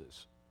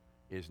Genesis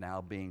is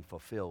now being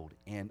fulfilled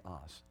in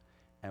us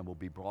and will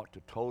be brought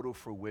to total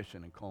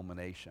fruition and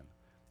culmination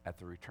at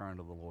the return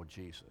of the Lord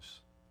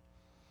Jesus.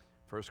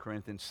 1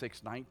 Corinthians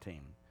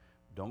 6:19.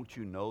 Don't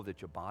you know that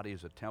your body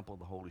is a temple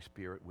of the Holy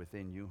Spirit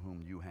within you,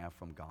 whom you have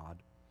from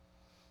God?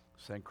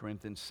 2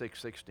 Corinthians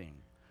 6:16.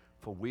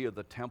 For we are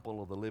the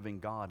temple of the living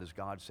God, as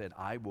God said,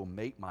 I will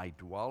make my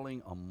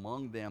dwelling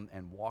among them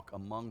and walk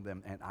among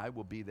them, and I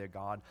will be their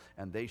God,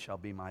 and they shall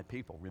be my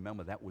people.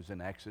 Remember, that was in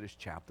Exodus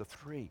chapter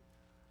 3.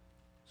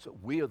 So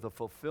we are the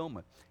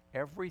fulfillment.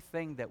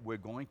 Everything that we're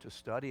going to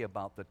study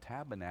about the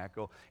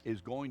tabernacle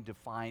is going to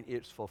find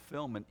its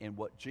fulfillment in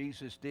what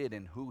Jesus did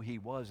and who he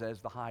was as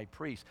the high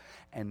priest.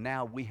 And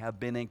now we have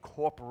been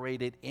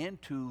incorporated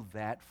into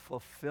that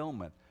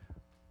fulfillment.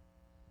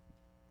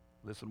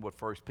 Listen to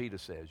what 1 Peter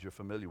says. You're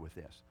familiar with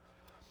this.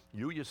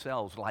 You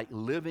yourselves, like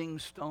living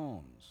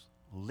stones,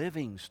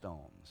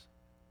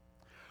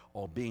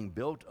 are being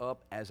built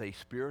up as a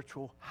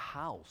spiritual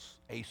house,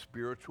 a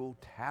spiritual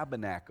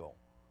tabernacle,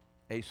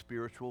 a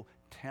spiritual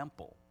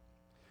temple,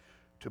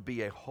 to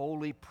be a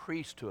holy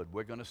priesthood.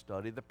 We're going to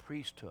study the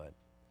priesthood,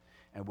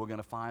 and we're going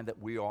to find that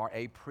we are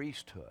a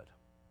priesthood,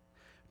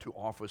 to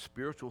offer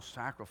spiritual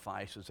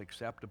sacrifices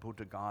acceptable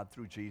to God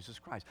through Jesus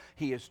Christ.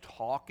 He is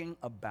talking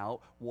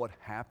about what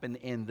happened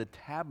in the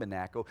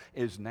tabernacle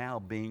is now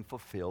being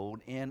fulfilled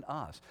in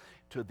us.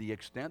 To the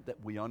extent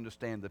that we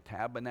understand the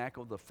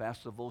tabernacle, the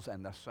festivals,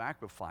 and the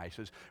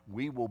sacrifices,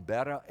 we will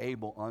better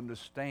able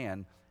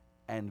understand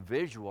and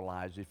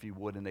visualize, if you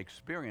would, and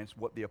experience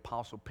what the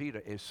Apostle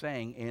Peter is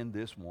saying in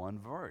this one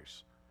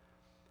verse.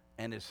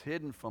 And it's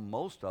hidden from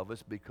most of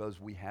us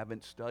because we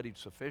haven't studied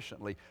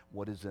sufficiently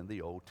what is in the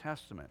Old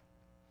Testament.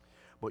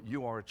 But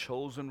you are a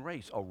chosen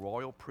race, a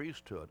royal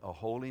priesthood, a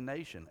holy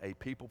nation, a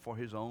people for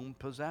his own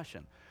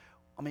possession.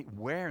 I mean,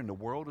 where in the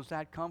world does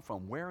that come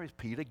from? Where is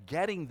Peter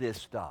getting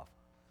this stuff?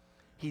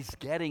 He's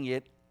getting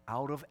it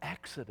out of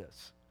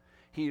Exodus.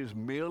 He is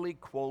merely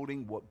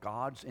quoting what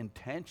God's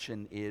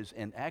intention is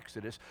in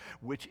Exodus,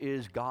 which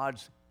is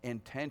God's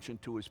intention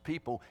to his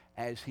people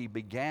as he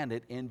began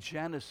it in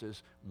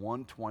Genesis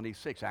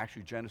 1:26.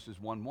 Actually, Genesis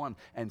 1:1,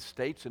 and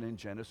states it in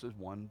Genesis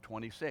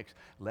 1:26.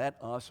 Let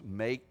us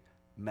make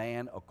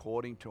man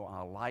according to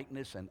our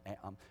likeness and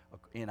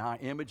in our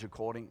image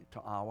according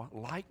to our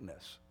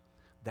likeness.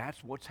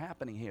 That's what's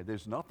happening here.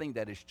 There's nothing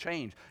that has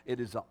changed. It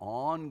is the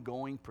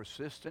ongoing,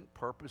 persistent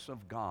purpose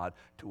of God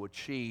to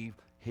achieve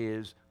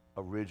his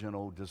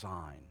original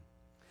design.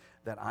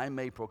 That I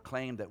may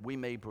proclaim, that we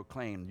may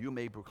proclaim, you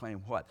may proclaim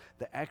what?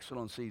 The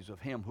excellencies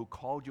of him who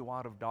called you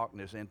out of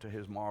darkness into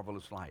his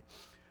marvelous light.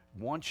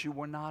 Once you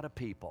were not a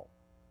people.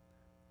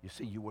 You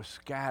see, you were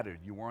scattered.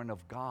 You weren't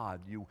of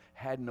God. You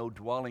had no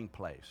dwelling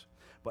place.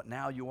 But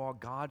now you are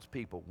God's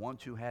people.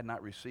 Once you had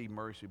not received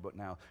mercy, but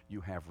now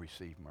you have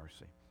received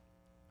mercy.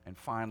 And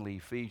finally,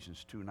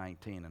 Ephesians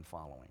 2:19 and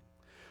following.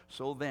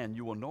 So then,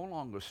 you are no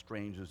longer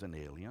strangers and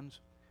aliens,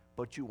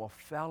 but you are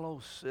fellow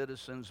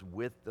citizens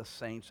with the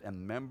saints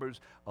and members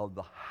of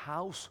the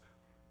house,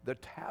 the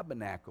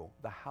tabernacle,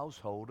 the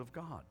household of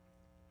God,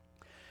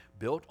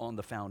 built on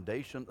the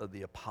foundation of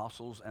the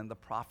apostles and the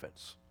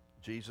prophets,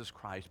 Jesus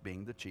Christ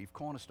being the chief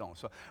cornerstone.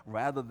 So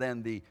rather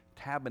than the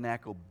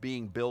tabernacle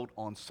being built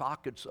on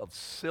sockets of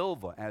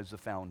silver as the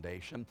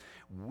foundation,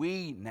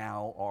 we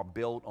now are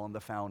built on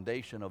the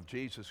foundation of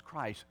Jesus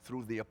Christ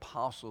through the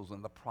apostles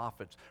and the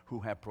prophets who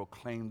have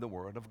proclaimed the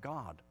word of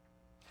God,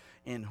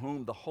 in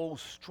whom the whole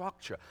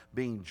structure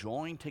being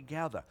joined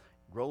together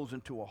grows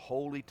into a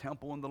holy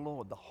temple in the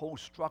Lord. The whole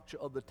structure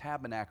of the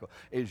tabernacle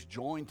is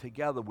joined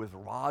together with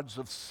rods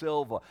of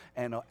silver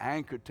and are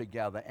anchored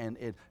together and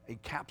it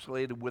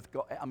encapsulated with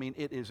gold. I mean,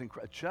 it is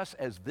incredible. Just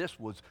as this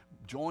was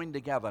joined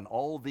together and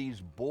all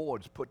these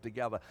boards put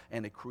together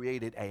and it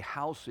created a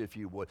house, if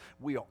you would,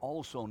 we are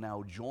also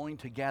now joined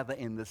together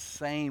in the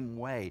same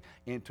way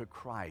into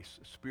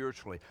Christ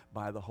spiritually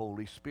by the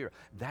Holy Spirit.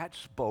 That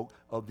spoke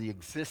of the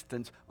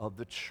existence of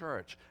the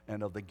church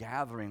and of the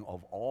gathering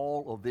of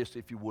all of this,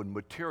 if you would,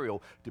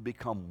 material to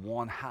become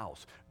one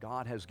house.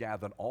 God has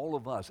gathered all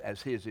of us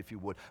as his, if you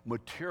would,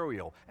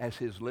 material, as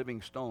his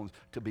living stones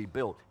to be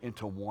built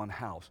into one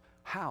house.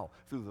 How?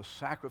 Through the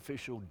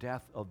sacrificial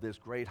death of this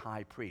great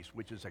high priest,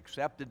 which is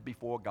accepted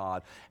before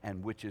God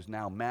and which is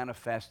now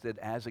manifested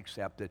as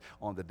accepted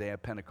on the day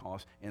of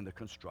Pentecost in the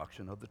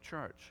construction of the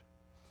church.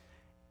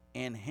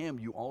 In him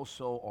you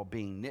also are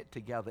being knit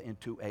together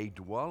into a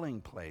dwelling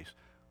place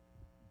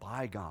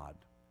by God,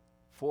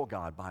 for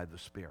God by the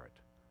Spirit.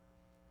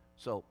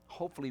 So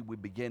hopefully we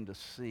begin to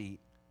see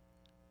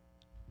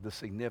the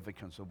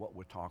significance of what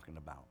we're talking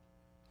about.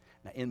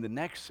 Now, in the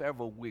next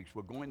several weeks,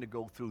 we're going to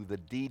go through the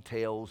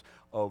details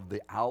of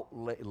the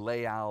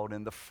layout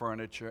and the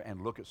furniture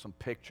and look at some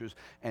pictures,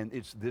 and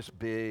it's this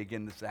big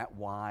and it's that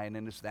wide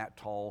and it's that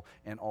tall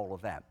and all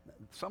of that.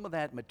 Some of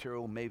that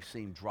material may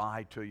seem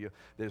dry to you.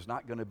 There's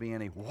not going to be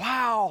any,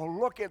 wow,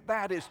 look at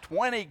that, it's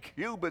 20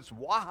 cubits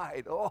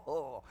wide.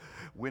 Oh,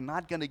 we're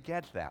not going to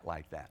get that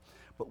like that.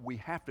 But we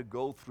have to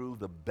go through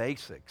the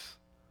basics.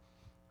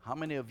 How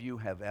many of you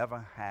have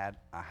ever had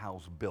a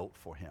house built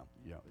for him?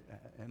 You know,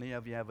 any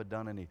of you ever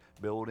done any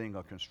building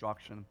or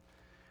construction?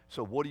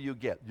 So what do you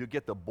get? You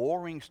get the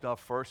boring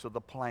stuff first of the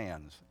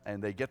plans,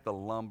 and they get the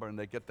lumber and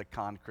they get the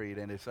concrete,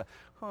 and it's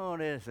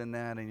this and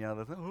that and the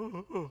other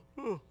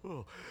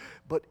thing.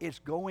 But it's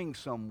going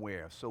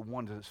somewhere, so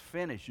once it's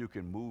finished, you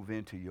can move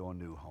into your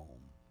new home.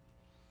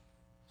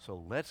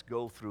 So let's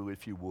go through,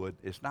 if you would.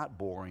 It's not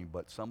boring,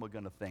 but some are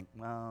going to think,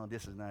 well,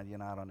 this is not, you're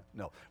not on it.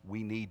 No,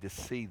 we need to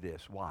see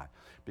this. Why?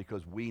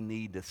 Because we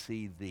need to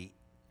see the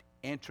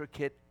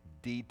intricate,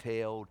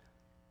 detailed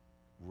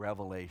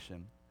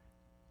revelation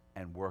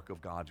and work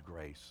of God's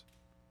grace.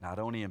 Not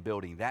only in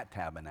building that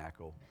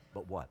tabernacle,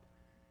 but what?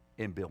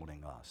 In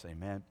building us.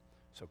 Amen?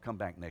 So come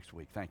back next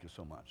week. Thank you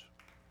so much.